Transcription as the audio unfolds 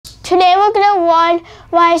Today we're going to learn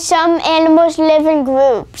why some animals live in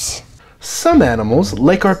groups. Some animals,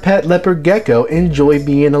 like our pet leopard gecko, enjoy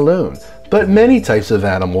being alone, but many types of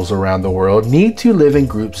animals around the world need to live in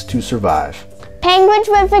groups to survive. Penguins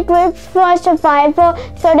live in groups for survival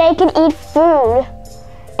so they can eat food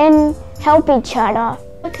and help each other.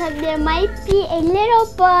 Because there might be a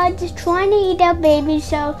little bird just trying to eat our babies,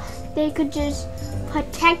 so they could just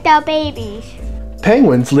protect our babies.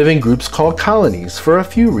 Penguins live in groups called colonies for a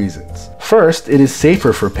few reasons. First, it is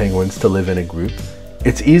safer for penguins to live in a group.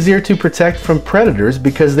 It's easier to protect from predators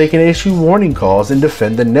because they can issue warning calls and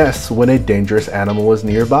defend the nests when a dangerous animal is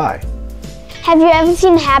nearby. Have you ever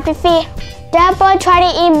seen Happy Feet? That boy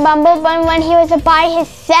tried to eat Bumblebee when he was by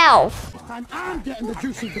himself. I'm getting the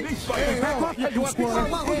juicy goose. Hey,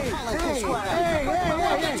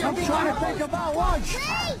 I'm trying to think about lunch.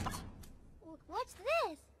 Hey! What's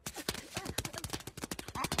this?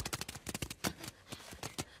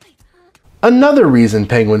 Another reason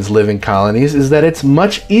penguins live in colonies is that it's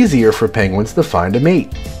much easier for penguins to find a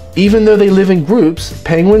mate. Even though they live in groups,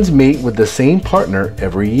 penguins mate with the same partner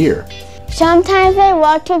every year. Sometimes they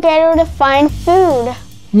work together to find food.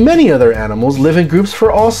 Many other animals live in groups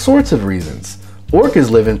for all sorts of reasons. Orcas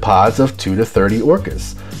live in pods of 2 to 30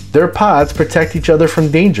 orcas. Their pods protect each other from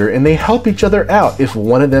danger and they help each other out if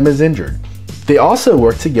one of them is injured. They also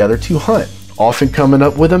work together to hunt, often coming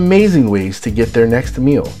up with amazing ways to get their next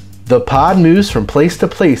meal. The pod moves from place to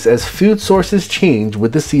place as food sources change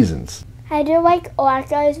with the seasons. I do like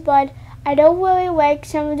orcas, but I don't really like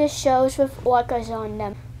some of the shows with orcas on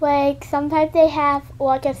them. Like, sometimes they have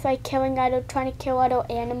orcas like trying to kill other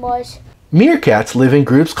animals. Meerkats live in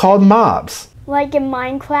groups called mobs. Like in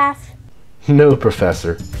Minecraft? No,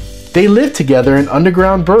 Professor. They live together in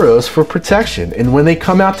underground burrows for protection, and when they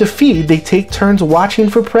come out to feed, they take turns watching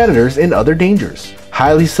for predators and other dangers.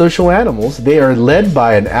 Highly social animals, they are led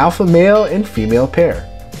by an alpha male and female pair.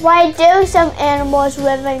 Why do some animals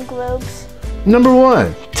live in groups? Number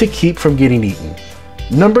 1, to keep from getting eaten.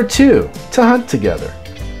 Number 2, to hunt together.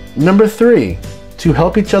 Number 3, to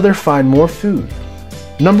help each other find more food.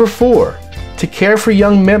 Number 4, to care for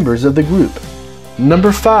young members of the group.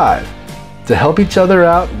 Number 5, to help each other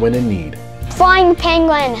out when in need. Flying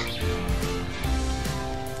penguin.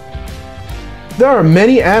 There are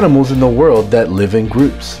many animals in the world that live in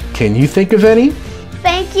groups. Can you think of any?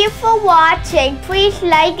 Thank you for watching. Please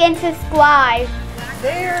like and subscribe.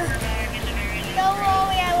 There. Don't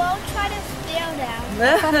worry, I won't try to steal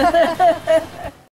them.